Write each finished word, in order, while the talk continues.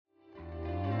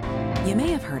You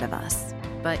may have heard of us,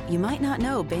 but you might not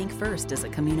know Bank First is a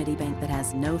community bank that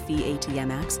has no-fee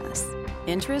ATM access,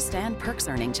 interest and perks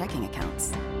earning checking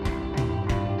accounts.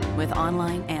 With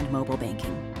online and mobile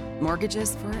banking,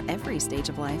 mortgages for every stage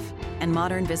of life, and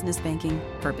modern business banking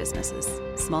for businesses,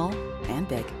 small and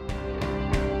big.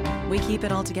 We keep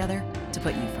it all together to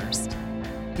put you first.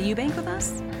 Do you bank with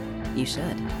us? You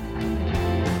should.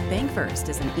 Bank First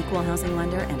is an equal housing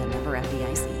lender and a member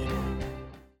FDIC.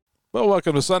 Well,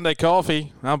 welcome to Sunday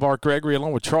Coffee. I'm Bart Gregory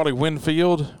along with Charlie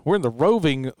Winfield. We're in the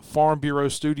roving Farm Bureau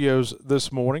studios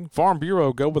this morning. Farm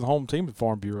Bureau, go with the home team at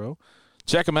Farm Bureau.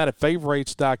 Check them out at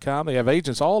favorites.com. They have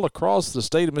agents all across the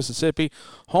state of Mississippi.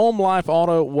 Home, life,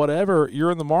 auto, whatever you're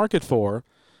in the market for,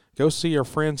 go see our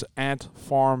friends at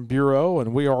Farm Bureau.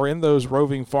 And we are in those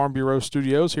roving Farm Bureau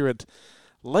studios here at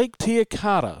Lake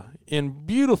Teocata in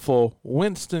beautiful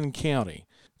Winston County.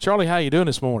 Charlie, how you doing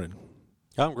this morning?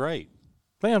 I'm great.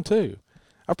 I am too.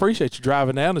 I appreciate you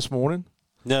driving down this morning.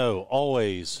 No,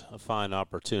 always a fine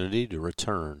opportunity to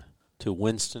return to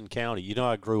Winston County. You know,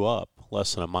 I grew up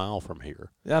less than a mile from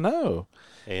here. I know.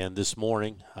 And this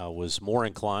morning I was more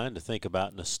inclined to think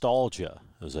about nostalgia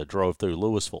as I drove through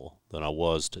Louisville than I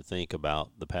was to think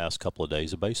about the past couple of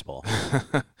days of baseball.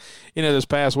 You know, this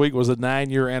past week was the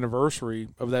 9-year anniversary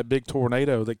of that big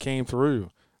tornado that came through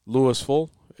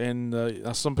Louisville. And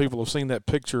some people have seen that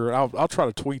picture. I'll try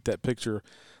to tweet that picture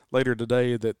later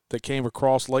today that came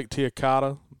across Lake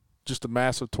Teocata, just a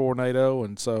massive tornado.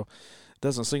 And so it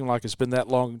doesn't seem like it's been that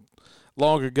long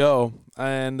ago.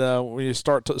 And when you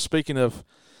start speaking of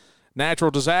natural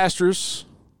disasters,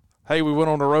 hey, we went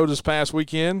on the road this past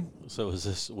weekend. So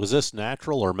was this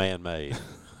natural or man-made?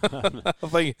 I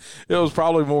think it was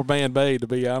probably more man-made, to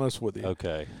be honest with you.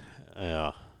 Okay,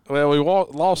 yeah. Well, we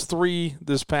lost 3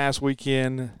 this past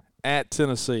weekend at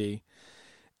Tennessee.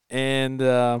 And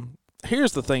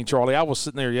here's the thing, Charlie. I was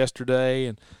sitting there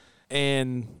yesterday,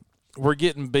 and we're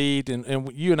getting beat.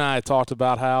 And you and I had talked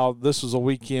about how this was a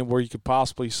weekend where you could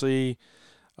possibly see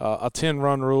a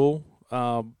 10-run rule,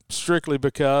 strictly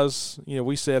because, you know,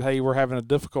 we said, hey, we're having a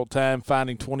difficult time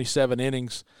finding 27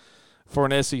 innings for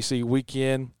an SEC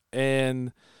weekend.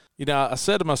 And, you know, I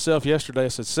said to myself yesterday, I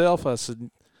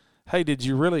said, hey, did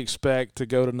you really expect to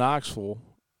go to Knoxville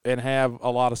and have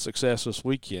a lot of success this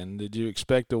weekend? Did you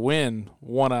expect to win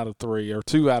 1 out of 3 or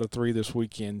 2 out of 3 this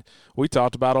weekend? We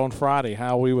talked about on Friday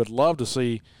how we would love to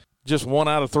see just 1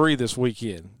 out of 3 this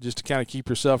weekend, just to kind of keep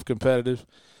yourself competitive.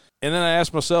 And then I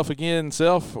asked myself again,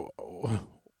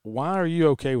 why are you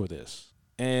okay with this?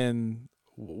 And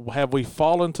have we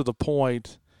fallen to the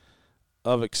point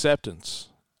of acceptance?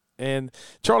 And,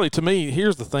 Charlie, to me,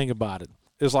 here's the thing about it.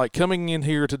 Is like coming in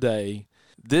here today,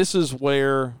 this is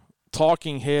where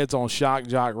talking heads on Shock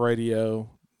Jock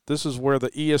Radio, this is where the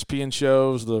ESPN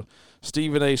shows, the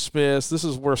Stephen A. Smiths, this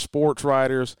is where sports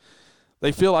writers,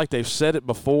 they feel like they've said it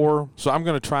before. So I'm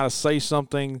going to try to say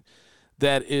something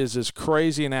that is as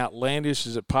crazy and outlandish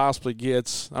as it possibly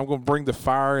gets. I'm going to bring the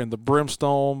fire and the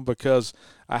brimstone because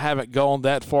I haven't gone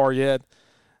that far yet.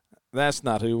 That's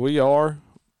not who we are.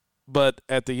 But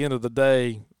at the end of the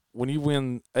day, when you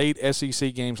win 8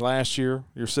 SEC games last year,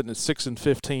 you're sitting at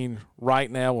 6-15 right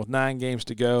now with 9 games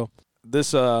to go.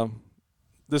 This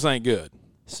ain't good.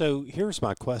 So here's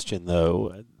my question,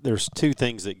 though. There's 2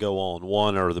 things that go on.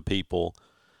 One are the people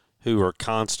who are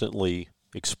constantly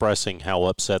expressing how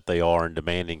upset they are and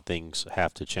demanding things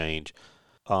have to change.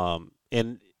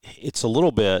 And it's a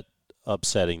little bit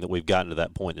upsetting that we've gotten to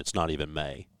that point. It's not even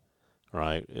May,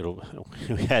 right?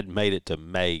 We hadn't made it to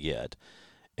May yet.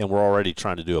 And we're already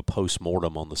trying to do a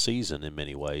post-mortem on the season in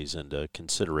many ways and to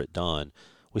consider it done.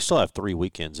 We still have 3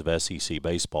 weekends of SEC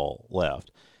baseball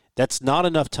left. That's not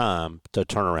enough time to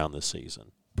turn around this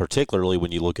season, particularly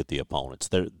when you look at the opponents.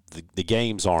 The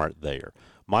games aren't there.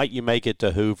 Might you make it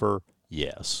to Hoover?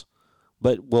 Yes.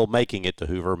 But will making it to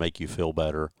Hoover make you feel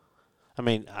better? I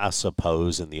mean, I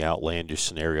suppose in the outlandish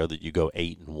scenario that you go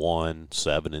 8-1,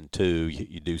 7-2,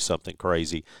 you do something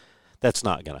crazy. That's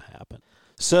not going to happen.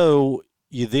 So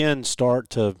you then start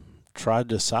to try to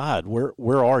decide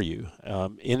where are you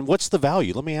and what's the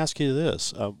value. Let me ask you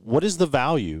this. What is the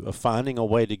value of finding a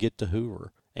way to get to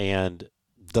Hoover? And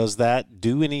does that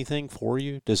do anything for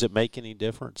you? Does it make any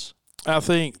difference? I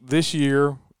think this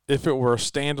year, if it were a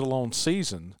standalone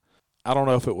season, I don't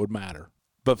know if it would matter.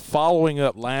 But following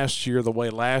up last year, the way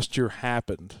last year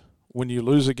happened, when you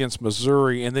lose against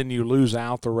Missouri and then you lose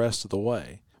out the rest of the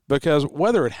way, because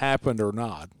whether it happened or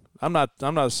not, I'm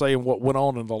not saying what went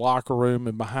on in the locker room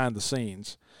and behind the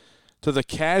scenes. To the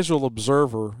casual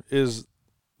observer, is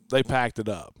they packed it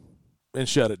up and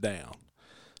shut it down.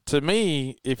 To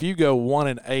me, if you go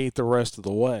 1-8 the rest of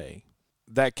the way,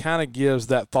 that kind of gives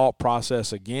that thought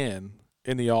process again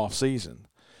in the off season.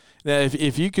 Now,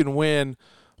 if you can win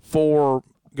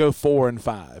go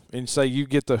 4-5, and say you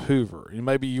get to Hoover, and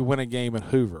maybe you win a game in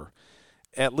Hoover,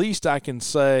 at least I can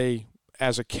say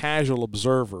as a casual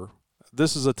observer,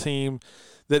 this is a team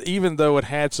that even though it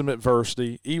had some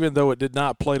adversity, even though it did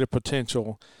not play to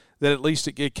potential, that at least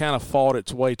it kind of fought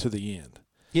its way to the end.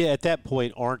 Yeah, at that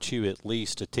point, aren't you at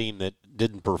least a team that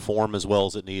didn't perform as well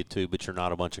as it needed to, but you're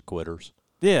not a bunch of quitters?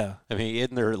 Yeah. I mean,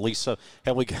 isn't there at least some –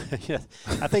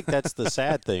 I think that's the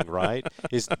sad thing, right,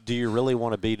 is do you really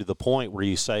want to be to the point where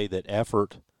you say that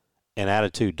effort and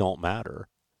attitude don't matter?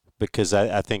 Because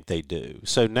I think they do.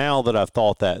 So now that I've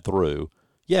thought that through,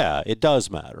 yeah, it does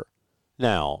matter.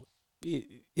 Now,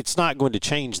 it's not going to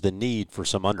change the need for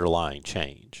some underlying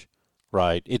change,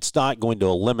 right? It's not going to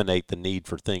eliminate the need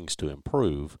for things to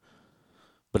improve,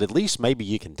 but at least maybe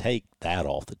you can take that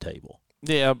off the table.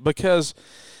 Yeah, because –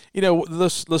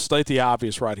 let's state the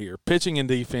obvious right here. Pitching and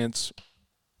defense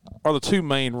are the two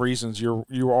main reasons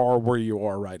you are where you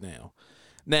are right now.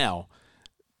 Now,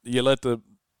 you let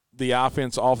the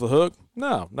offense off the hook?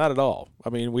 No, not at all. I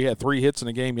mean, we had 3 hits in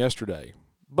a game yesterday.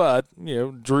 But,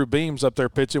 Drew Beam's up there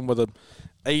pitching with an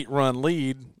 8-run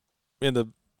lead in the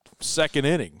second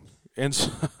inning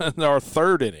and our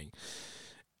third inning.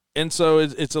 And so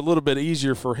it's a little bit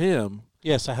easier for him.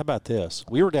 Yeah, so how about this?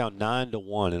 We were down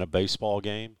 9-1 in a baseball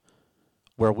game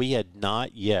where we had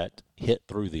not yet hit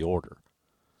through the order.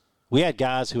 We had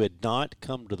guys who had not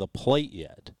come to the plate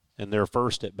yet, and their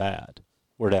first at bat.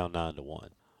 We're down 9-1.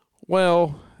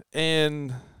 Well,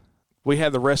 and we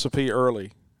had the recipe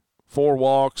early. 4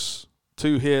 walks,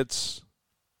 2 hits,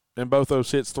 and both those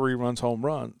hits 3-run home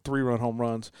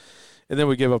runs. And then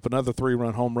we give up another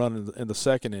 3-run home run in the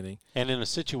second inning. And in a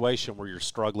situation where you're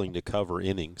struggling to cover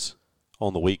innings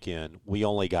on the weekend, we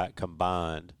only got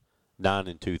combined 9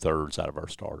 2/3 out of our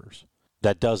starters.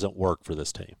 That doesn't work for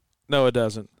this team. No, it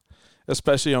doesn't,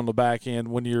 especially on the back end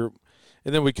when you're –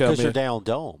 and then we come in. Because you're down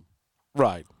dome.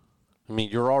 Right. I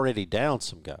mean, you're already down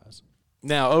some guys.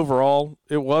 Now, overall,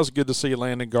 it was good to see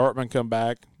Landon Gartman come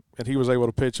back, and he was able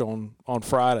to pitch on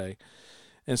Friday.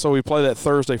 And so we play that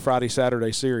Thursday, Friday,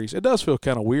 Saturday series. It does feel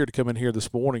kind of weird to come in here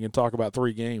this morning and talk about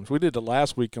 3 games. We did it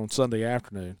last week on Sunday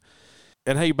afternoon.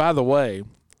 And, hey, by the way,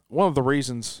 one of the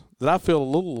reasons that I feel a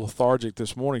little lethargic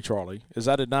this morning, Charlie, is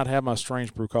I did not have my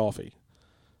Strange Brew coffee.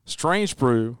 Strange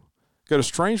Brew, go to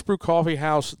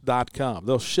strangebrewcoffeehouse.com.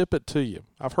 They'll ship it to you.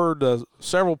 I've heard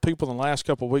several people in the last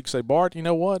couple of weeks say, Bart, you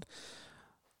know what?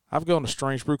 I've gone to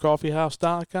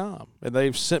strangebrewcoffeehouse.com, and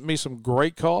they've sent me some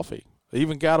great coffee. They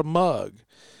even got a mug.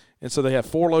 And so they have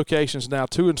 4 locations now,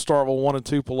 2 in Starkville, 1 in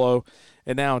Tupelo,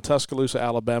 and now in Tuscaloosa,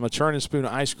 Alabama. Churn and Spoon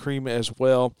ice cream as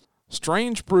well.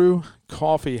 Strange Brew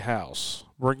Coffee House,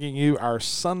 bringing you our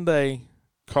Sunday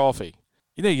coffee.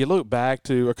 You look back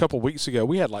to a couple weeks ago,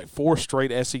 we had like 4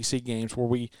 straight SEC games where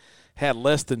we had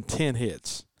less than 10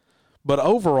 hits. But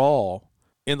overall,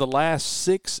 in the last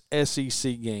 6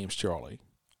 SEC games, Charlie,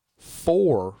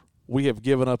 4 we have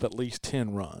given up at least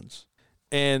 10 runs.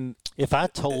 And if I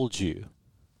told you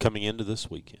coming into this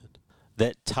weekend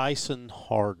that Tyson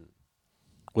Harden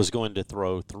was going to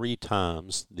throw 3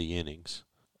 times the innings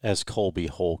as Colby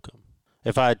Holcomb,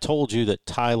 if I had told you that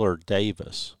Tyler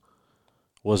Davis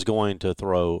was going to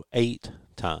throw 8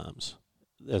 times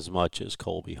as much as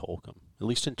Colby Holcomb, at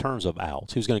least in terms of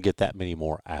outs, who's going to get that many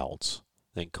more outs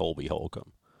than Colby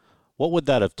Holcomb? What would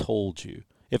that have told you?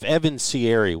 If Evan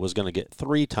Sierra was going to get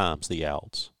 3 times the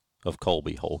outs of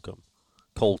Colby Holcomb,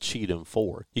 Cole Cheatham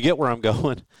 4. You get where I'm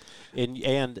going?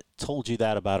 And told you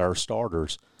that about our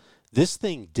starters. This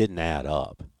thing didn't add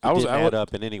up. It didn't add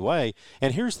up in any way.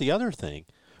 And here's the other thing.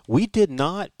 We did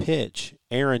not pitch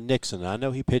Aaron Nixon. I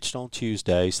know he pitched on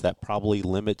Tuesday, so that probably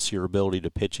limits your ability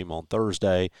to pitch him on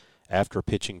Thursday after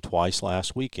pitching twice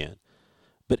last weekend.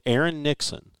 But Aaron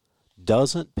Nixon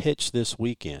doesn't pitch this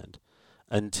weekend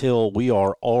until we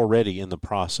are already in the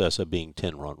process of being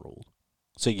 10-run ruled.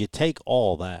 So you take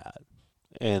all that.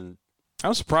 And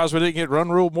I'm surprised we didn't get run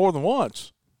ruled more than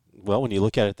once. Well, when you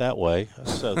look at it that way,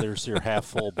 so there's your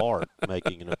half-full Bart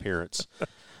making an appearance.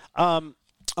 All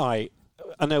right,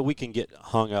 I know we can get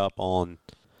hung up on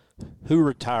who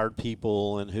retired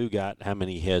people and who got how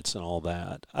many hits and all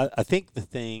that. I think the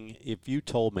thing, if you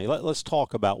told me, let's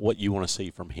talk about what you want to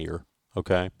see from here,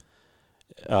 okay?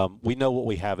 We know what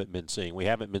we haven't been seeing. We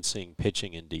haven't been seeing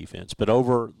pitching and defense. But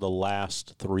over the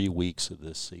last 3 weeks of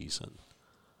this season,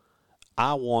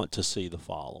 I want to see the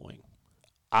following.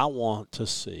 I want to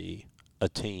see a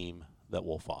team that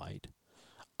will fight.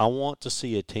 I want to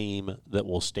see a team that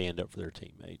will stand up for their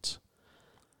teammates.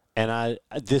 And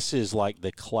this is like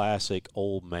the classic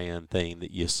old man thing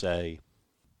that you say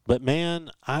But,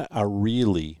 man, I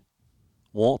really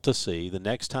want to see the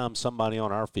next time somebody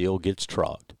on our field gets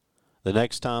trucked, the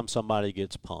next time somebody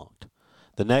gets punked,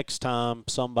 the next time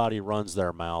somebody runs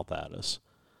their mouth at us,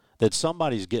 that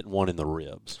somebody's getting one in the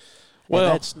ribs. Well,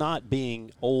 and that's not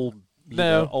being old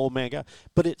man guy.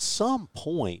 But at some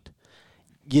point,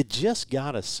 you just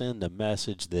got to send a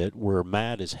message that we're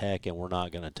mad as heck and we're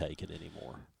not going to take it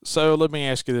anymore. So let me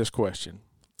ask you this question.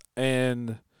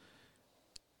 And,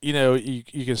 you know, you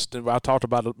can. I talked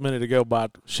about a minute ago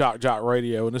about shock jock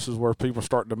radio, and this is where people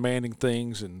start demanding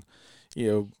things. And,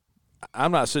 you know,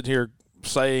 I'm not sitting here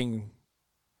saying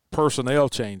personnel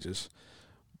changes,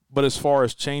 but as far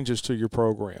as changes to your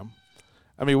program,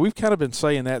 I mean, we've kind of been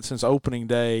saying that since opening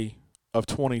day of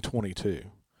 2022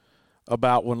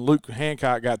 about when Luke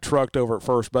Hancock got trucked over at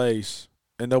first base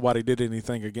and nobody did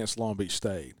anything against Long Beach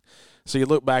State. So you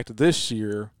look back to this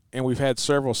year, and we've had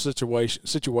several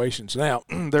situations. Now,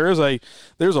 there's a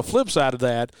flip side of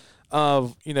that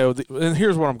of, you know, and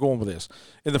here's where I'm going with this.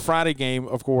 In the Friday game,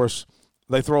 of course,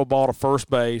 they throw a ball to first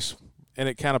base, and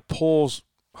it kind of pulls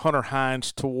Hunter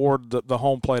Hines toward the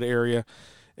home plate area,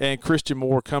 and Christian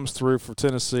Moore comes through for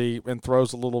Tennessee and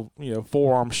throws a little, you know,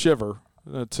 forearm shiver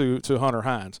to Hunter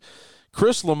Hines.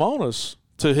 Chris Lemonis,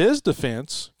 to his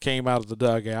defense, came out of the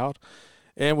dugout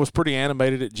and was pretty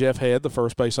animated at Jeff Head, the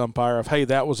first base umpire, of, hey,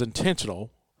 that was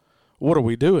intentional. What are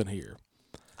we doing here?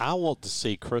 I want to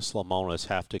see Chris Lemonis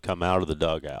have to come out of the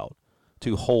dugout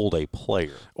to hold a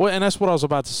player. Well, and that's what I was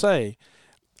about to say.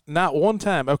 Not one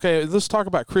time. Okay, let's talk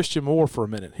about Christian Moore for a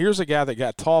minute. Here's a guy that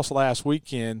got tossed last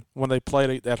weekend when they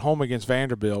played at home against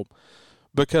Vanderbilt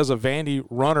because a Vandy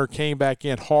runner came back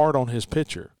in hard on his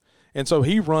pitcher. And so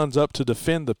he runs up to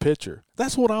defend the pitcher.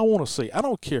 That's what I want to see. I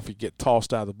don't care if you get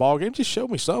tossed out of the ballgame. Just show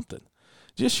me something.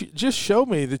 Just show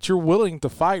me that you're willing to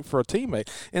fight for a teammate.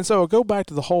 And so I'll go back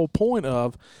to the whole point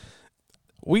of,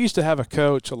 we used to have a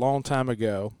coach a long time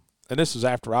ago, and this is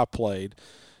after I played,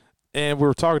 and we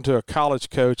were talking to a college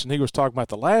coach, and he was talking about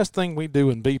the last thing we do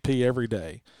in BP every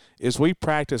day is we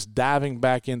practice diving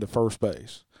back into first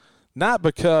base. Not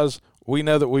because we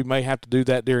know that we may have to do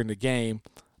that during the game,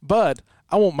 but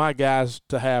I want my guys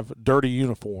to have dirty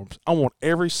uniforms. I want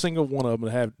every single one of them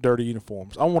to have dirty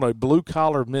uniforms. I want a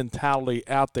blue-collar mentality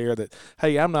out there that,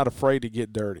 hey, I'm not afraid to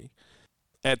get dirty.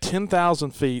 At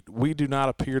 10,000 feet, we do not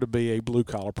appear to be a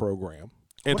blue-collar program.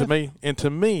 And to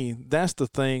me, that's the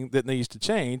thing that needs to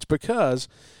change, because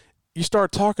you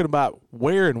start talking about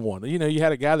wearing one. You know, you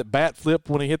had a guy that bat flipped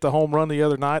when he hit the home run the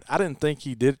other night. I didn't think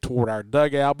he did it toward our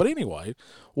dugout, but anyway,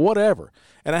 whatever.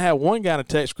 And I had one guy in a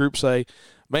text group say,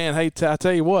 man, hey, I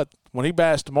tell you what, when he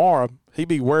bats tomorrow, he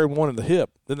be wearing one in the hip.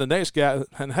 Then the next guy,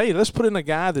 and hey, let's put in a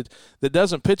guy that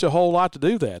doesn't pitch a whole lot to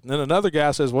do that. And then another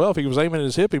guy says, well, if he was aiming at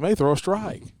his hip, he may throw a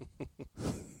strike.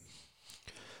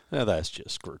 Now, that's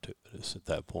just gratuitous at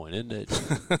that point, isn't it?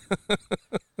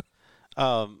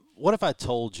 What if I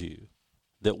told you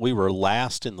that we were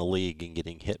last in the league in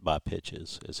getting hit by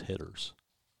pitches as hitters?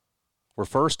 We're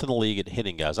first in the league at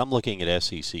hitting guys. I'm looking at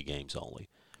SEC games only.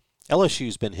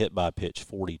 LSU's been hit by a pitch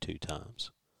 42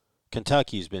 times.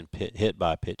 Kentucky's been hit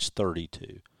by a pitch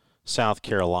 32. South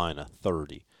Carolina,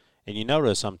 30. And you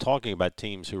notice I'm talking about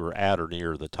teams who are at or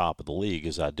near the top of the league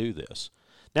as I do this.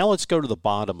 Now let's go to the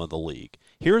bottom of the league.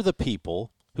 Here are the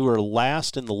people who are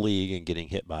last in the league in getting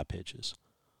hit by pitches.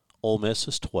 Ole Miss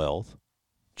is 12th.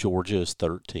 Georgia is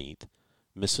 13th.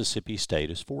 Mississippi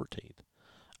State is 14th.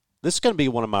 This is going to be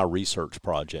one of my research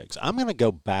projects. I'm going to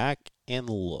go back and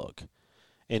look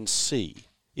and see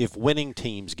if winning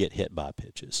teams get hit by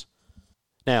pitches.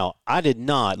 Now, I did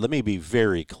not, let me be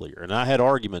very clear, and I had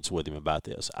arguments with him about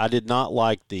this. I did not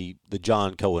like the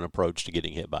John Cohen approach to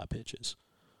getting hit by pitches,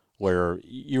 where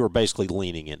you were basically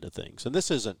leaning into things. And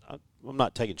this isn't, I'm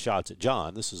not taking shots at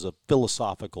John. This is a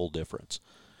philosophical difference.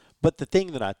 But the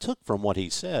thing that I took from what he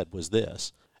said was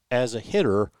this. As a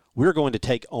hitter, we're going to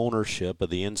take ownership of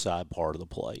the inside part of the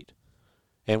plate.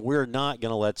 And we're not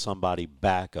going to let somebody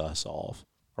back us off.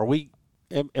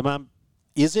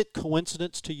 Is it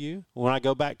coincidence to you when I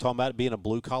go back talking about it being a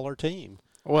blue-collar team?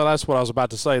 Well, that's what I was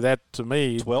about to say. That, to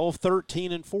me, 12,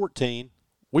 13, and 14.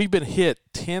 We've been hit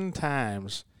 10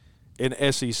 times in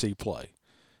SEC play.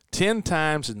 10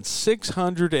 times in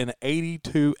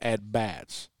 682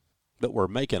 at-bats. But we're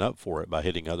making up for it by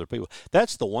hitting other people.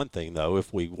 That's the one thing, though.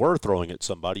 If we were throwing at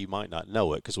somebody, you might not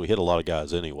know it because we hit a lot of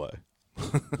guys anyway.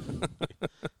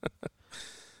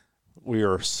 We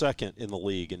are second in the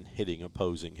league in hitting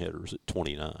opposing hitters at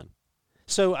 29.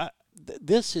 So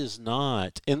this is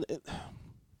not, and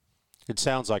it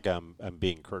sounds like I'm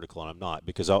being critical, and I'm not,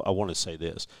 because I want to say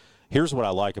this. Here's what I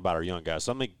like about our young guys.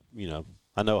 I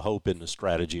know hope isn't a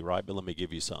strategy, right? But let me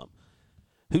give you some.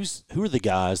 Who are the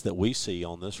guys that we see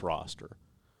on this roster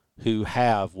who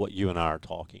have what you and I are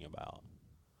talking about?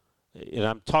 And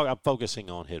I'm focusing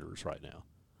on hitters right now.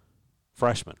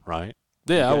 Freshmen, right?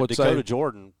 Yeah, I would Dakota say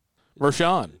Jordan,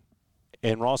 Rashawn,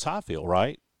 and Ross Highfield,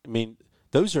 right? I mean,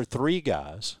 those are three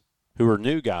guys who are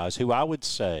new guys who I would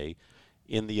say,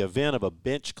 in the event of a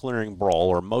bench-clearing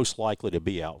brawl, are most likely to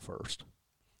be out first.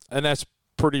 and that's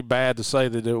pretty bad to say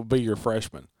that it will be your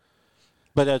freshman.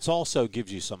 But it also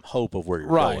gives you some hope of where you're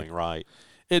Right. going, right?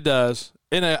 It does.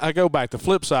 And I go back. The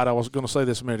flip side, I was going to say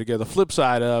this a minute ago, the flip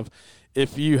side of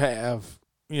if you have,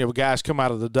 guys come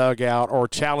out of the dugout or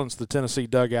challenge the Tennessee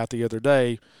dugout the other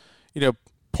day,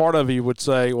 part of you would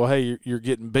say, well, hey, you're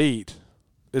getting beat.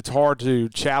 It's hard to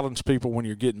challenge people when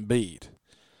you're getting beat.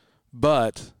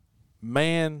 But,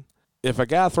 man, if a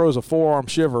guy throws a forearm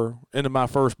shiver into my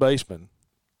first baseman,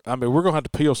 I mean, we're going to have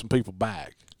to peel some people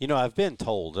back. I've been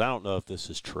told, I don't know if this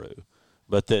is true,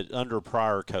 but that under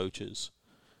prior coaches,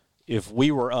 if we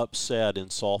were upset in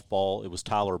softball, it was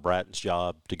Tyler Bratton's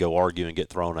job to go argue and get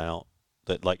thrown out.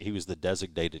 That, like, he was the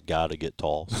designated guy to get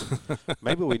tossed.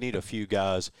 Maybe we need a few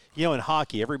guys. In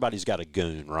hockey, everybody's got a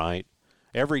goon, right?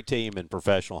 Every team in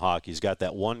professional hockey's got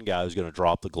that one guy who's going to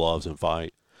drop the gloves and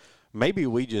fight. Maybe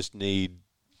we just need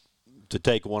to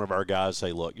take one of our guys and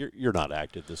say, look, you're not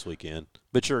active this weekend,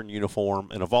 but you're in uniform,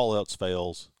 and if all else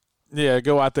fails,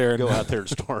 go out there and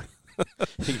start.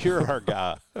 You're our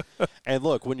guy. And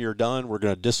look, when you're done, we're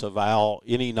going to disavow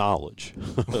any knowledge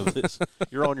of this.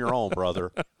 You're on your own,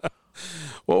 brother.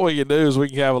 What we can do is we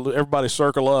can have everybody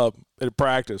circle up at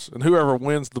practice, and whoever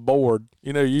wins the board,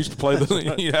 you used to play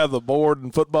you have the board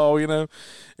in football, and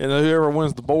whoever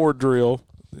wins the board drill,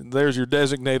 there's your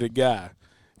designated guy.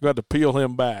 You got to peel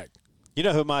him back. You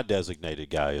know who my designated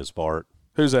guy is, Bart?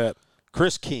 Who's that?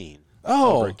 Chris Keene.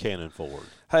 Oh, over at Cannon Ford.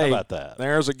 Hey, how about that?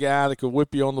 There's a guy that could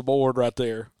whip you on the board right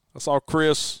there. I saw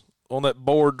Chris on that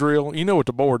board drill. You know what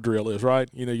the board drill is, right?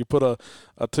 You put a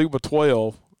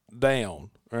 2x12 down,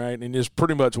 right, and it's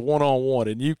pretty much one-on-one,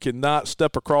 and you cannot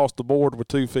step across the board with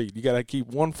 2 feet. You got to keep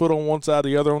one foot on one side,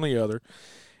 the other on the other,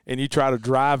 and you try to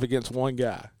drive against one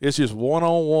guy. It's just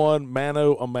one-on-one,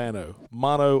 mano a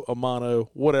mano,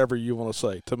 whatever you want to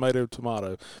say, tomato,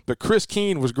 tomato. But Chris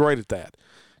Keene was great at that.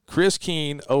 Chris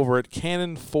Keene over at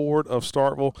Cannon Ford of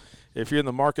Starkville. If you're in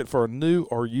the market for a new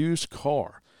or used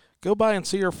car, go by and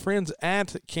see our friends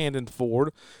at Cannon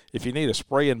Ford. If you need a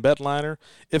spray and bed liner,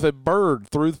 if a bird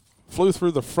flew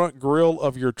through the front grille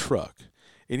of your truck,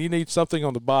 and you need something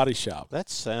on the body shop. That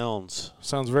sounds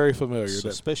very familiar.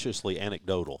 Suspiciously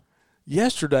anecdotal.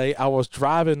 Yesterday, I was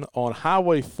driving on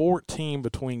Highway 14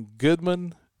 between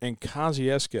Goodman and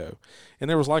Kosciuszko, and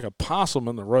there was like a possum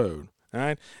in the road. All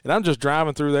right, and I'm just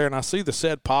driving through there, and I see the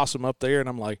said possum up there, and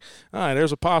I'm like, all right,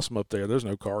 there's a possum up there. There's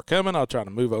no car coming. I'll try to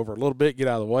move over a little bit, get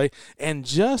out of the way. And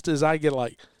just as I get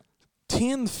like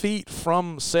 10 feet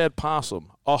from said possum,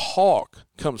 a hawk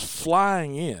comes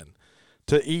flying in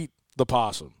to eat the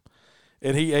possum,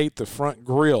 and he ate the front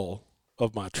grill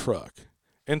of my truck.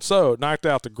 And so it knocked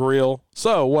out the grill.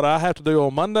 So what I have to do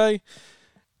on Monday,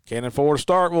 Cannon Ford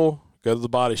Starkville, go to the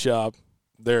body shop.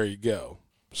 There you go.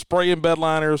 Spray and bed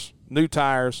liners, new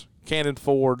tires, Cannon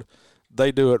Ford,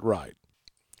 they do it right.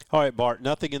 All right, Bart,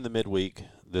 nothing in the midweek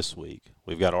this week.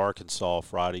 We've got Arkansas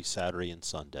Friday, Saturday, and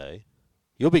Sunday.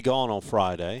 You'll be gone on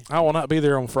Friday. I will not be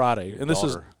there on Friday. And this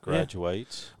is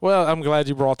graduates. Yeah. Well, I'm glad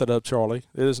you brought that up, Charlie.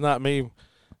 It is not me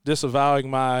disavowing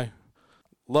my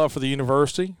love for the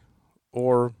university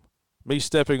or me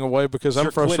stepping away because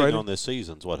I'm frustrated. Quitting on this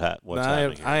season's what's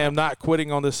happening here. I am not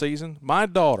quitting on this season. My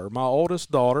daughter, my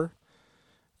oldest daughter,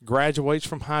 graduates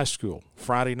from high school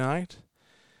Friday night.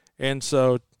 And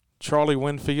so Charlie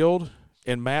Winfield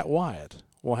and Matt Wyatt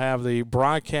will have the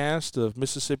broadcast of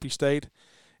Mississippi State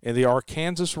and the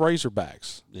Arkansas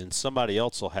Razorbacks. And somebody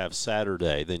else will have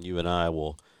Saturday. Then you and I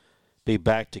will be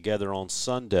back together on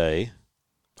Sunday.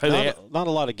 Hey, not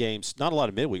a lot of games, not a lot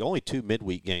of midweek. Only 2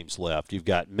 midweek games left. You've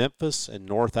got Memphis and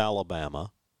North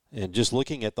Alabama. And just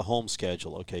looking at the home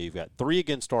schedule, okay, you've got 3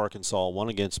 against Arkansas, 1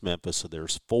 against Memphis, so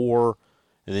there's 4.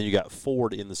 And then you got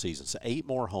 4 in the season. So 8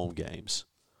 more home games,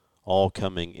 all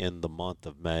coming in the month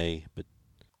of May. But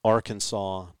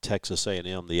Arkansas, Texas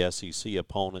A&M, the SEC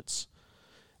opponents.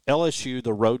 LSU,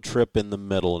 the road trip in the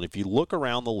middle. And if you look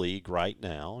around the league right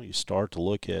now, you start to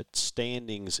look at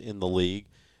standings in the league.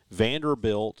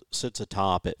 Vanderbilt sits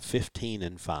atop at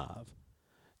 15-5.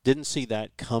 Didn't see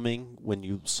that coming when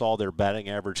you saw their batting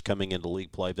average coming into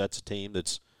league play. That's a team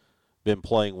that's been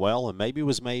playing well and maybe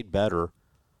was made better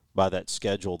by that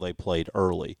schedule they played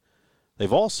early.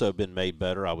 They've also been made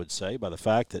better, I would say, by the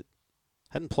fact that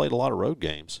hadn't played a lot of road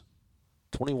games.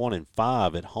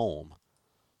 21-5 at home.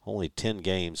 Only 10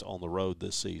 games on the road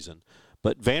this season.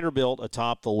 But Vanderbilt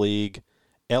atop the league.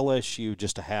 LSU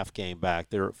just a half game back.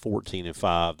 They're at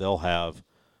 14-5. They'll have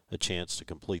a chance to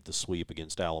complete the sweep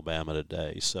against Alabama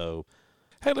today. So,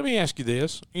 hey, let me ask you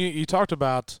this. You talked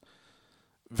about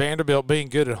Vanderbilt being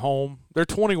good at home. They're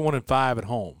 21-5 at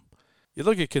home. You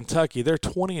look at Kentucky, they're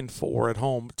 20-4 at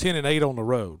home, 10-8 on the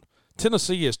road.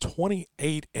 Tennessee is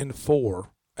 28-4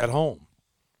 at home.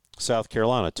 South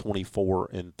Carolina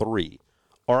 24-3.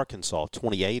 Arkansas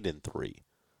 28-3.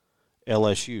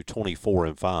 LSU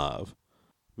 24-5.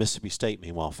 Mississippi State,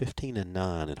 meanwhile,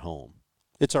 15-9 at home.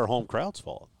 It's our home crowd's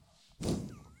fault.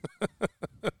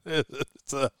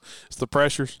 It's the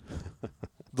pressures,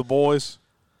 the boys.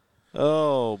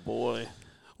 Oh, boy.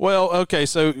 Well, okay,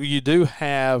 so you do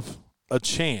have a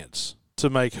chance to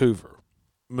make Hoover.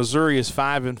 Missouri is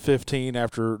 5-15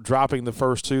 after dropping the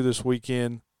first two this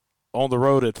weekend on the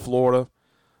road at Florida.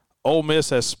 Ole Miss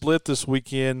has split this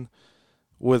weekend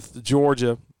with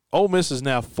Georgia. Ole Miss is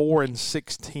now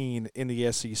 4-16 in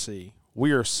the SEC.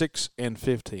 We are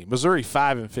 6-15. Missouri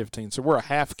 5-15, so we're a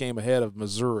half game ahead of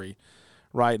Missouri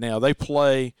right now. They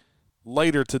play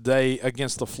later today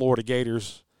against the Florida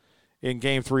Gators in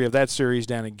Game 3 of that series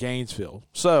down in Gainesville.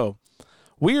 So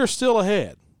we are still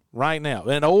ahead right now.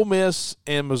 And Ole Miss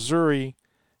and Missouri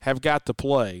have got to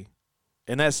play,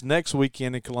 and that's next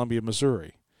weekend in Columbia,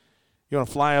 Missouri. You want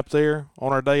to fly up there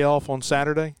on our day off on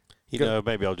Saturday?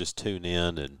 Maybe I'll just tune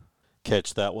in and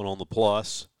catch that one on the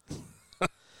plus.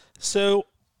 So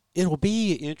it'll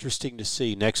be interesting to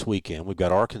see next weekend. We've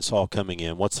got Arkansas coming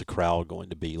in. What's the crowd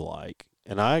going to be like?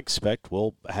 And I expect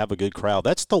we'll have a good crowd.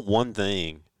 That's the one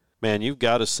thing, man, you've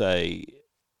got to say,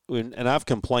 and I've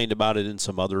complained about it in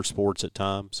some other sports at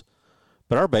times,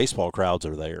 but our baseball crowds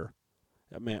are there.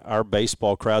 I mean, our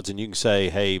baseball crowds, and you can say,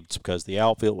 hey, it's because the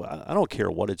outfield. I don't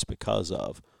care what it's because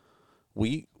of.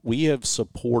 We have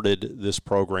supported this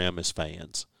program as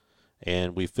fans,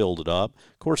 and we filled it up.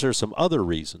 Of course, there's some other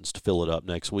reasons to fill it up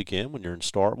next weekend when you're in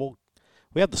Starkville.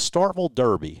 We have the Starkville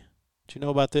Derby. Did you know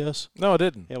about this? No, I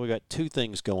didn't. Yeah, we got two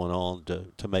things going on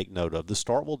to make note of. The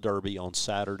Starkville Derby on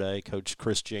Saturday. Coach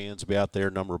Chris Jans will be out there,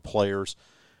 a number of players.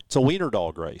 It's a wiener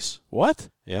dog race. What?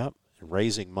 Yeah, and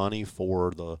raising money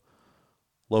for the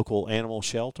local animal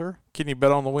shelter. Can you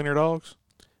bet on the wiener dogs?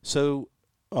 So,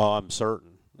 I'm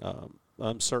certain.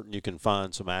 I'm certain you can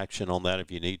find some action on that if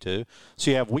you need to.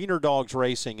 So you have wiener dogs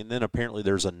racing, and then apparently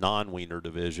there's a non-wiener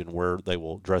division where they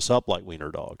will dress up like wiener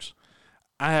dogs.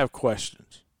 I have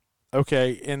questions.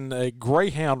 Okay, in a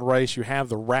greyhound race, you have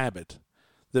the rabbit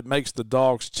that makes the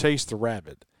dogs chase the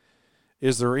rabbit.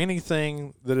 Is there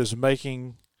anything that is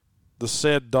making the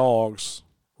said dogs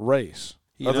race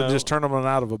other than just turn them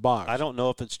out of a box? I don't know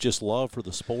if it's just love for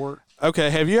the sport. Okay,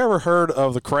 have you ever heard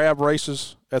of the crab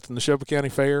races at the Neshoba County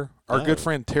Fair? Our good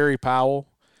friend Terry Powell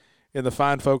and the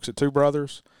fine folks at Two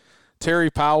Brothers.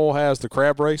 Terry Powell has the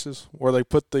crab races where they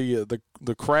put the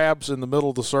crabs in the middle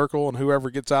of the circle, and whoever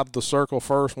gets out of the circle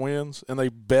first wins, and they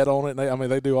bet on it.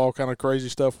 And they do all kind of crazy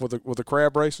stuff with the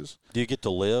crab races. Do you get to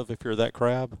live if you're that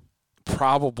crab?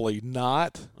 Probably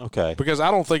not. Okay. Because I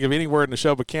don't think of anywhere in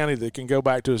Neshoba County that can go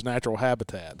back to its natural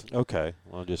habitat. Okay.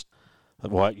 Well,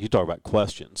 you talk about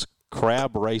questions.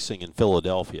 Crab racing in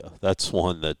Philadelphia. That's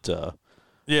one that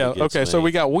yeah, okay. me. So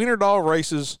we got wiener dog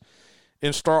races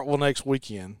in Starkville next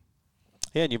weekend.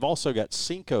 Yeah, and you've also got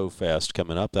Cinco Fest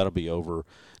coming up. That'll be over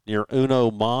near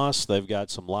Uno Mas. They've got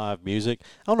some live music.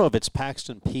 I don't know if it's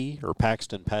Paxton P. or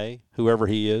Paxton Pay, whoever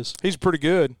he is. He's pretty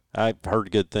good. I've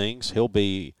heard good things. He'll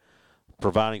be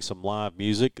providing some live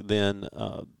music. Then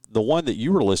the one that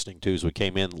you were listening to as we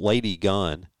came in, Lady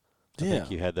Gun. I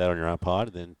think you had that on your iPod.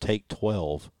 And then Take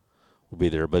 12 will be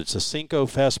there. But it's a Cinco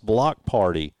Fest block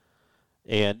party.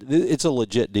 And it's a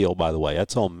legit deal, by the way.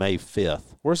 That's on May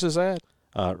 5th. Where's this at?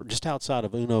 Just outside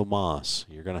of Uno Mas.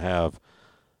 You're going to have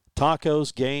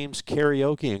tacos, games,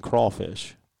 karaoke, and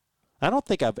crawfish. I don't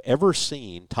think I've ever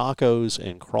seen tacos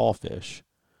and crawfish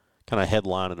kind of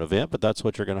headline an event, but that's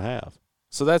what you're going to have.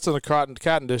 So that's in the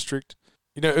Cotton District.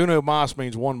 You know, Uno Mas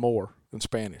means one more in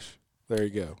Spanish. There you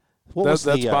go. That's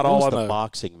about all I know. The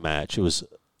boxing match? It was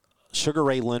Sugar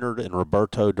Ray Leonard and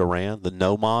Roberto Duran, the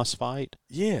No Mas fight.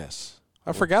 Yes.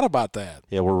 I forgot about that.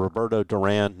 Yeah, where Roberto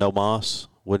Duran, No Mas,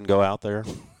 wouldn't go out there.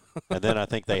 And then I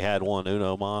think they had one,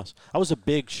 Uno Mas. I was a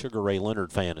big Sugar Ray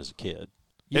Leonard fan as a kid.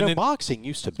 Boxing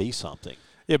used to be something.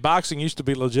 Yeah, boxing used to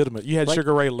be legitimate. You had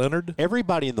Sugar Ray Leonard.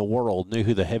 Everybody in the world knew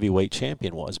who the heavyweight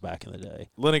champion was back in the day.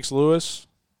 Lennox Lewis.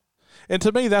 And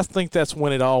to me, I think that's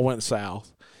when it all went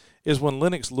south, is when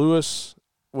Lennox Lewis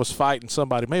was fighting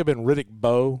somebody. It may have been Riddick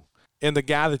Bowe. And the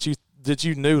guy that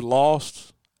you knew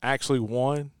lost actually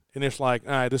won. and it's like,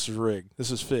 all right, this is rigged.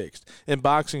 This is fixed. And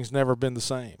boxing's never been the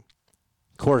same.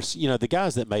 Of course, the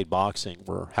guys that made boxing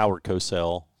were Howard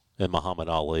Cosell and Muhammad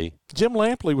Ali. Jim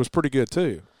Lampley was pretty good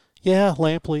too. Yeah,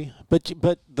 Lampley, but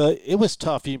it was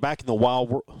tough. Back in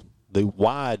the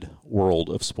wide world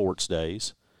of sports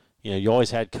days, you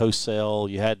always had Cosell,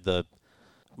 you had the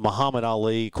Muhammad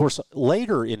Ali. Of course,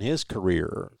 later in his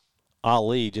career,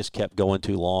 Ali just kept going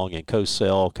too long, and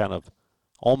Cosell kind of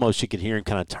almost you could hear him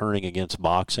kind of turning against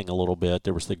boxing a little bit.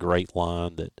 There was the great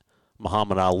line that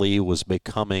Muhammad Ali was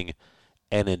becoming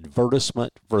an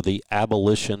advertisement for the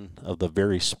abolition of the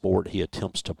very sport he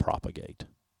attempts to propagate.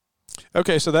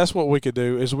 Okay, so that's what we could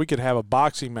do is we could have a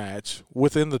boxing match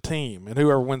within the team, and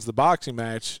whoever wins the boxing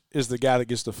match is the guy that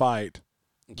gets to fight.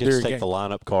 Just take the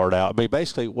lineup card out. I mean,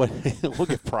 basically, we'll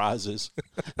get prizes.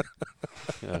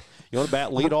 You want to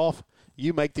bat lead off?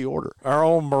 You make the order. Our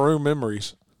own maroon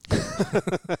memories.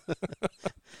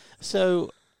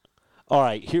 So, all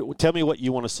right, tell me what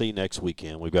you want to see next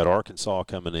weekend. We've got Arkansas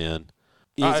coming in.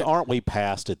 Aren't we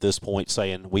past at this point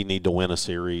saying we need to win a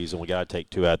series and we got to take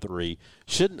 2 out of 3?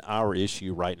 Shouldn't our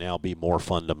issue right now be more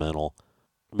fundamental?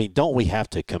 I mean, don't we have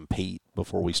to compete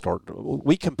before we start?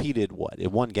 We competed,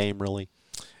 in one game, really?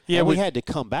 Yeah, and we had to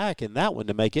come back in that one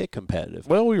to make it competitive.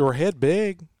 Well, we were ahead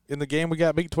big in the game. We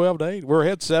got beat 12-8. We were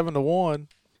ahead 7-1.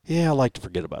 Yeah, I like to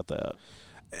forget about that.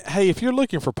 Hey, if you're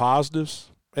looking for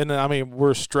positives, and I mean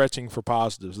we're stretching for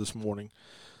positives this morning,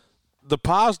 the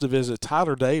positive is that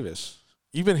Tyler Davis.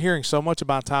 You've been hearing so much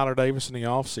about Tyler Davis in the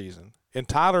offseason, and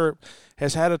Tyler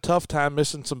has had a tough time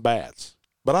missing some bats.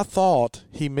 But I thought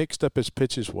he mixed up his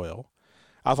pitches well.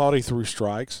 I thought he threw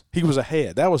strikes. He was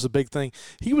ahead. That was the big thing.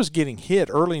 He was getting hit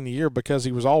early in the year because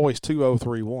he was always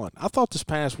 2-0-3-1. I thought this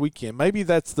past weekend, maybe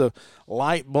that's the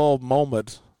light bulb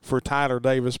moment for Tyler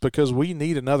Davis because we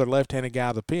need another left-handed guy out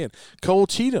of the pen. Cole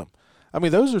Cheatham. I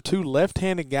mean, those are 2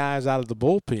 left-handed guys out of the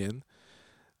bullpen,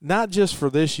 not just for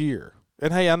this year.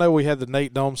 And, hey, I know we had the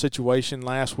Nate Dome situation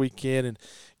last weekend and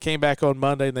came back on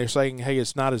Monday and they're saying, hey,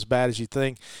 it's not as bad as you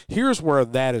think. Here's where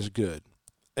that is good.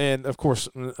 And, of course,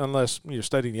 unless you're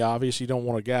stating the obvious, you don't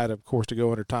want a guy, of course, to go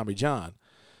under Tommy John.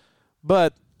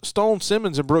 But Stone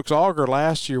Simmons and Brooks Auger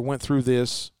last year went through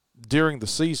this during the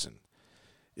season.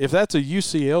 If that's a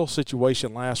UCL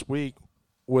situation last week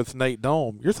with Nate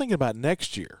Dome, you're thinking about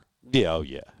next year. Yeah, oh,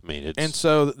 yeah. I mean, and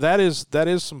so that is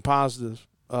some positive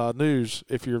news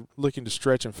if you're looking to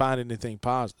stretch and find anything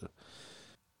positive.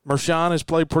 Mershawn has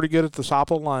played pretty good at the top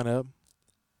of the lineup.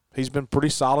 He's been pretty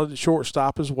solid at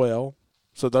shortstop as well.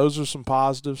 So those are some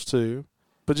positives too.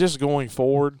 But just going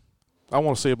forward, I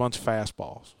want to see a bunch of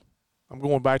fastballs. I'm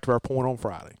going back to our point on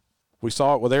Friday. We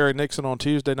saw it with Eric Nixon on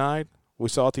Tuesday night. We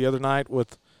saw it the other night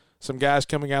with some guys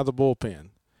coming out of the bullpen.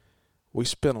 We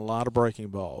spin a lot of breaking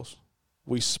balls.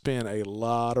 We spin a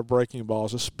lot of breaking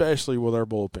balls, especially with our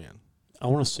bullpen. I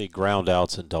want to see ground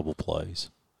outs and double plays.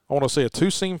 I want to see a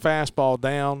 2-seam fastball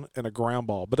down and a ground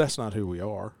ball, but that's not who we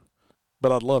are.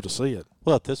 But I'd love to see it.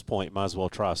 Well, at this point, might as well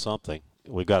try something.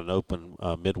 We've got an open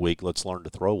midweek. Let's learn to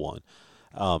throw one.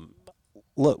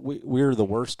 Look, we're the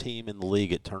worst team in the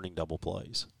league at turning double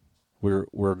plays.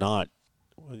 We're not,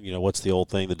 what's the old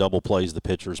thing? The double play is the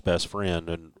pitcher's best friend,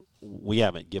 and we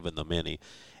haven't given them any.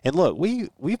 And look,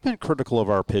 we've been critical of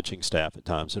our pitching staff at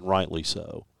times, and rightly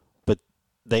so. But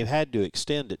they've had to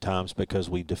extend at times because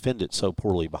we defended so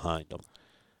poorly behind them.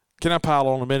 Can I pile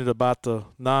on a minute about the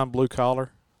non-blue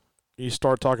collar? You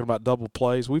start talking about double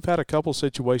plays. We've had a couple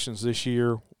situations this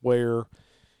year where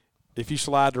if you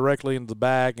slide directly into the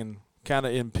bag and kind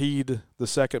of impede the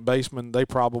second baseman, they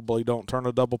probably don't turn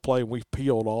a double play, and we've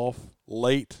peeled off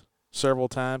late several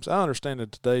times. I understand in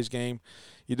today's game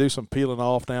you do some peeling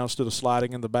off now instead of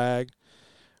sliding in the bag,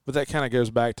 but that kind of goes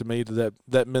back to me to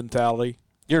that mentality.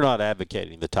 You're not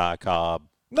advocating the Ty Cobb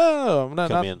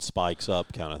come in, spikes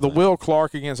up kind of thing. The Will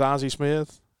Clark against Ozzie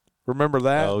Smith, remember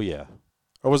that? Oh, yeah.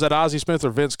 Or was that Ozzie Smith or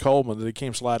Vince Coleman that he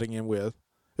came sliding in with?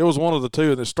 It was one of the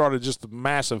two, and it started just a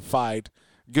massive fight.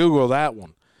 Google that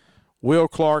one. Will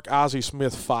Clark, Ozzie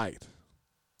Smith fight.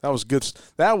 That was good.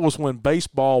 That was when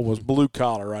baseball was blue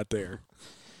collar right there.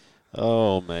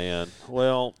 Oh, man.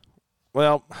 Well,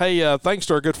 hey, thanks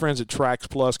to our good friends at Trax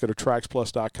Plus. Go to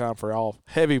TraxPlus.com for all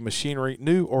heavy machinery,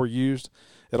 new or used.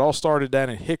 It all started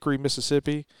down in Hickory,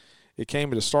 Mississippi. It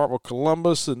came to start with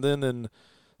Columbus and then in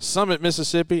Summit,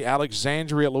 Mississippi,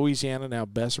 Alexandria, Louisiana, now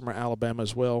Bessemer, Alabama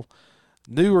as well.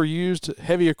 New or used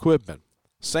heavy equipment,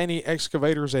 Saney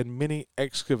excavators and mini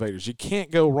excavators. You can't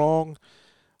go wrong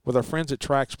with our friends at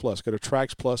Trax Plus. Go to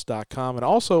TraxPlus.com. And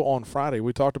also on Friday,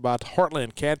 we talked about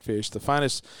Heartland Catfish, the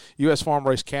finest U.S.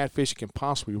 farm-raised catfish you can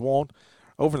possibly want.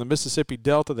 over in the Mississippi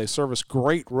Delta. They service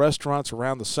great restaurants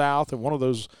around the South, and one of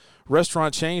those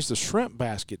restaurant chains, the Shrimp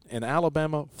Basket, in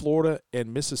Alabama, Florida,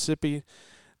 and Mississippi,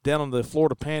 down on the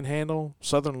Florida Panhandle,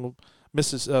 southern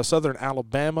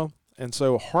Alabama. And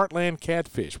so Heartland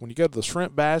Catfish, when you go to the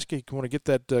Shrimp Basket, you want to get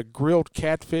that grilled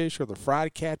catfish or the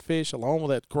fried catfish along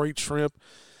with that great shrimp.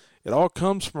 It all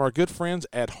comes from our good friends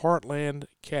at Heartland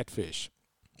Catfish.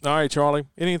 All right, Charlie,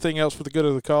 anything else for the good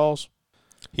of the cause?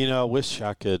 I wish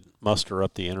I could muster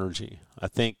up the energy. I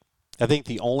think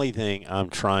the only thing I'm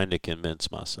trying to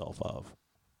convince myself of,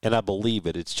 and I believe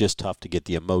it's just tough to get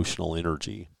the emotional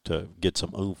energy to get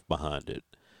some oomph behind it,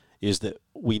 is that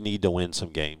we need to win some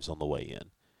games on the way in.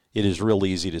 It is real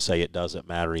easy to say it doesn't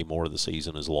matter anymore, the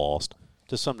season is lost.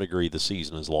 To some degree, the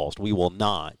season is lost. We will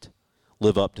not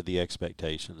live up to the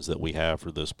expectations that we have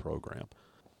for this program.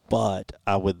 But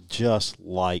I would just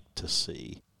like to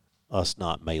see us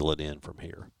not mail it in from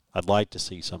here. I'd like to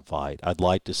see some fight. I'd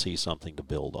like to see something to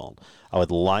build on. I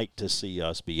would like to see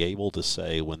us be able to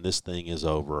say when this thing is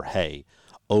over, hey,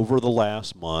 over the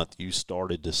last month you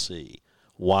started to see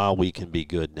why we can be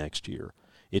good next year.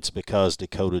 It's because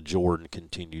Dakota Jordan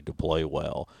continued to play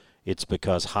well. It's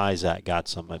because Hyzak got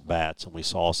some at-bats and we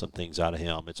saw some things out of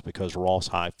him. It's because Ross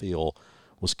Highfield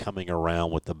was coming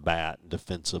around with the bat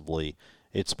defensively.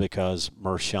 It's because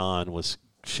Mershon was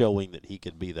showing that he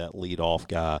could be that leadoff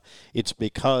guy. It's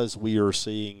because we are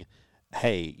seeing,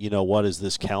 hey, you know what, as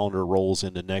this calendar rolls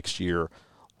into next year,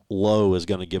 Lowe is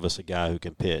going to give us a guy who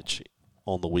can pitch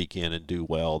on the weekend and do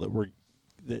well,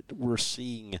 that we're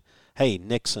seeing, hey,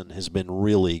 Nixon has been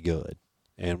really good,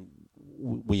 and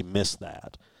we miss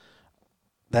that.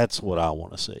 That's what I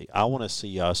want to see. I want to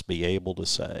see us be able to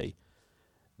say,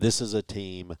 this is a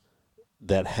team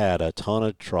that had a ton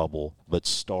of trouble but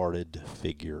started to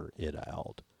figure it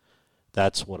out.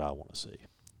 That's what I want to see.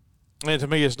 And to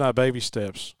me, it's not baby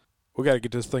steps. We got to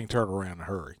get this thing turned around in a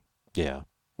hurry. Yeah.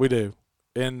 We do.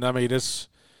 And, I mean, it's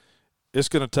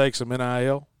going to take some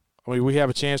NIL. I mean, we have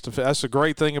a chance to – that's the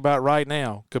great thing about right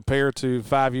now compared to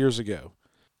 5 years ago.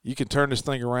 You can turn this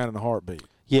thing around in a heartbeat.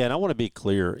 Yeah, and I want to be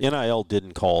clear. NIL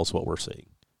didn't cause what we're seeing.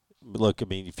 Look, I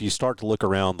mean, if you start to look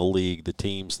around the league, the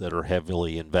teams that are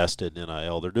heavily invested in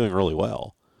NIL, they're doing really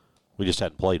well. We just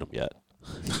hadn't played them yet.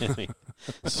 I mean,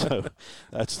 so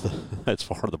that's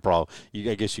part of the problem.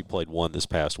 I guess you played one this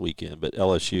past weekend, but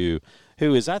LSU,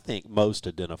 who is, I think, most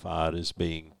identified as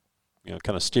being,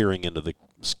 kind of steering into the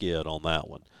skid on that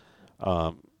one,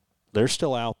 they're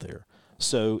still out there.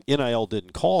 So NIL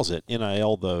didn't cause it.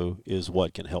 NIL, though, is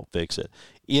what can help fix it.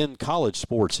 In college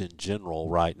sports in general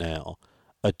right now,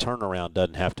 a turnaround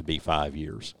doesn't have to be 5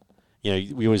 years.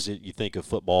 You think of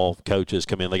football coaches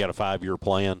come in, they got a 5-year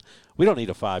plan. We don't need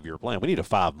a 5-year plan. We need a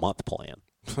 5-month plan.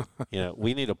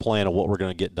 We need a plan of what we're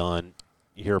going to get done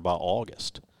here by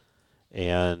August.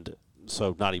 And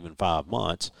so not even 5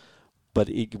 months. But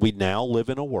we now live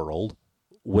in a world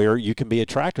where you can be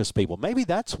attractive to people. Maybe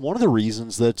that's one of the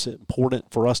reasons that's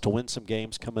important for us to win some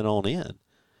games coming on in,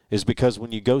 is because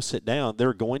when you go sit down, there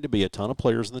are going to be a ton of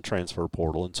players in the transfer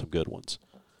portal and some good ones.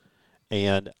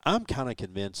 And I'm kind of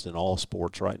convinced in all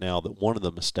sports right now that one of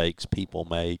the mistakes people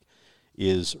make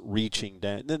is reaching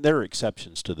down. And there are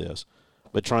exceptions to this,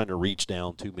 but trying to reach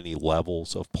down too many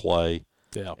levels of play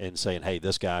and saying, hey,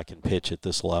 this guy can pitch at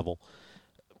this level.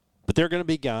 But there are going to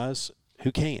be guys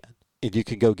who can, and you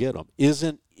can go get them.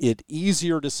 Isn't it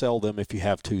easier to sell them if you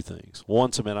have two things?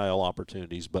 One, some NIL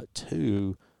opportunities, but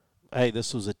two, hey,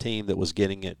 this was a team that was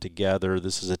getting it together.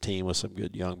 This is a team with some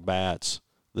good young bats.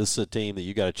 This is a team that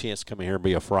you got a chance to come in here and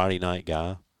be a Friday night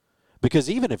guy. Because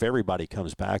even if everybody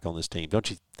comes back on this team, don't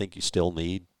you think you still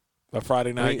need a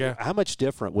Friday night guy? How much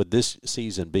different would this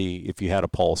season be if you had a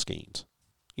Paul Skeens?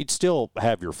 You'd still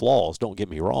have your flaws, don't get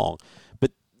me wrong.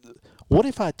 But what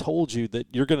if I told you that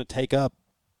you're going to take up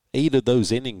 8 of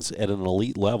those innings at an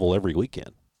elite level every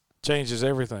weekend? Changes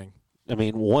everything. I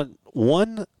mean,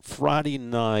 one Friday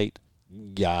night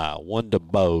guy, one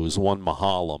DeBose, one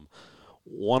Mahalam,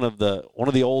 one of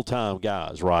the old time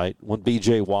guys, right? One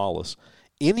B.J. Wallace,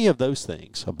 any of those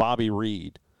things, a Bobby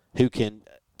Reed who can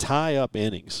tie up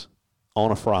innings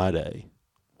on a Friday,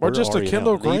 or just a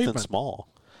Kendall Graveman. Ethan Small.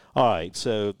 All right,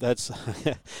 so that's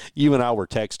you and I were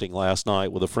texting last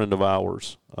night with a friend of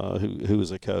ours who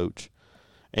is a coach,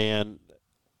 and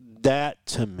that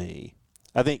to me,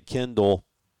 I think Kendall.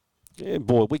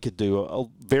 Boy, we could do a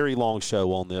very long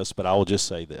show on this, but I will just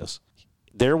say this.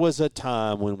 There was a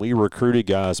time when we recruited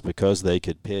guys because they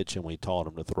could pitch and we taught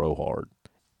them to throw hard.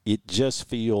 It just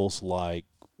feels like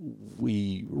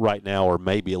we right now are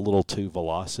maybe a little too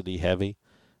velocity heavy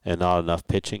and not enough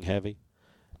pitching heavy.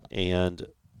 And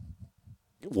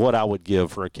what I would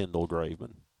give for a Kendall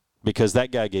Graveman because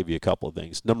that guy gave you a couple of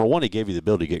things. Number one, he gave you the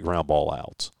ability to get ground ball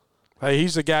outs. Hey,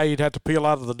 he's the guy you'd have to peel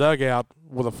out of the dugout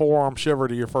with a forearm shiver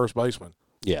to your first baseman.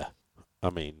 Yeah. I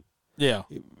mean, yeah.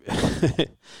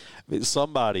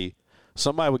 somebody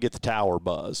would get the tower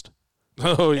buzzed.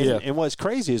 Oh, yeah. And what's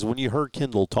crazy is when you heard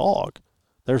Kendall talk,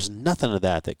 there's nothing of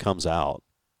that comes out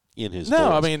in his voice.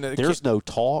 I mean, there's no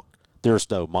talk. There's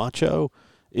no macho.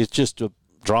 It's just a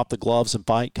drop the gloves and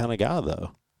fight kind of guy,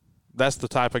 though. That's the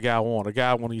type of guy I want. A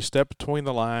guy, when you step between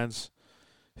the lines,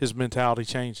 his mentality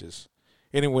changes.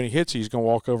 And then when he hits you, he's going to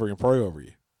walk over you and pray over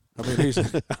you.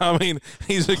 I mean,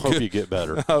 he's a hope you get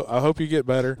better. I hope you get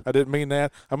better. I didn't mean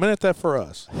that. I meant that for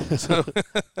us. So.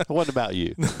 What about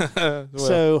you? Well,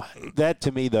 so that,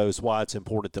 to me, though, is why it's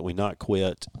important that we not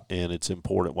quit, and it's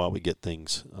important why we get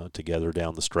things together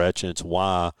down the stretch, and it's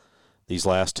why these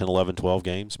last 10, 11, 12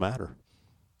 games matter.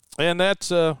 And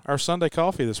that's our Sunday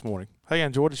coffee this morning. Hey, I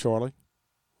enjoyed it, Charlie.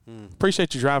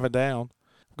 Appreciate you driving down.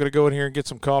 I'm going to go in here and get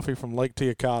some coffee from Lake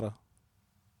Teocata.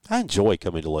 I enjoy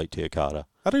coming to Lake Teocata.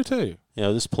 I do too. You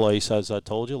know, this place, as I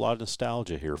told you, a lot of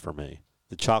nostalgia here for me.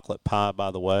 The chocolate pie,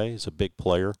 by the way, is a big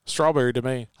player. Strawberry to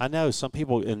me. I know some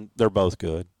people, and they're both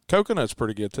good. Coconut's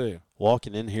pretty good too.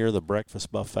 Walking in here, the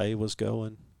breakfast buffet was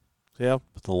going. Yeah.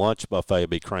 But the lunch buffet will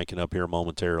be cranking up here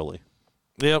momentarily.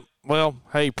 Yep. Well,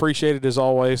 hey, appreciate it as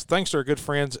always. Thanks to our good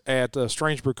friends at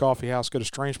Strange Brew Coffee House. Go to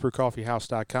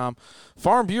strangebrewcoffeehouse.com.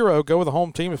 Farm Bureau, go with the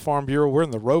home team at Farm Bureau. We're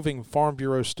in the roving Farm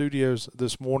Bureau studios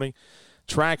this morning.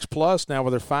 Trax Plus, now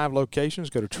with their 5 locations,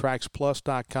 go to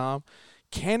traxplus.com.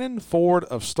 Cannon Ford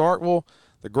of Starkville,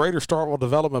 the Greater Starkville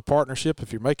Development Partnership.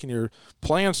 If you're making your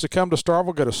plans to come to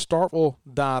Starkville, go to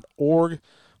starkville.org.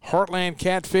 Heartland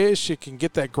Catfish, you can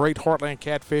get that great Heartland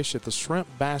Catfish at the Shrimp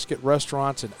Basket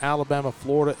restaurants in Alabama,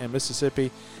 Florida, and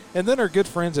Mississippi. And then our good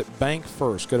friends at Bank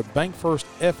First. Go to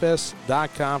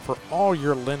bankfirstfs.com for all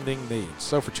your lending needs.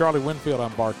 So for Charlie Winfield,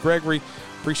 I'm Bart Gregory.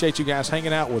 Appreciate you guys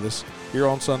hanging out with us here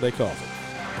on Sunday Coffee.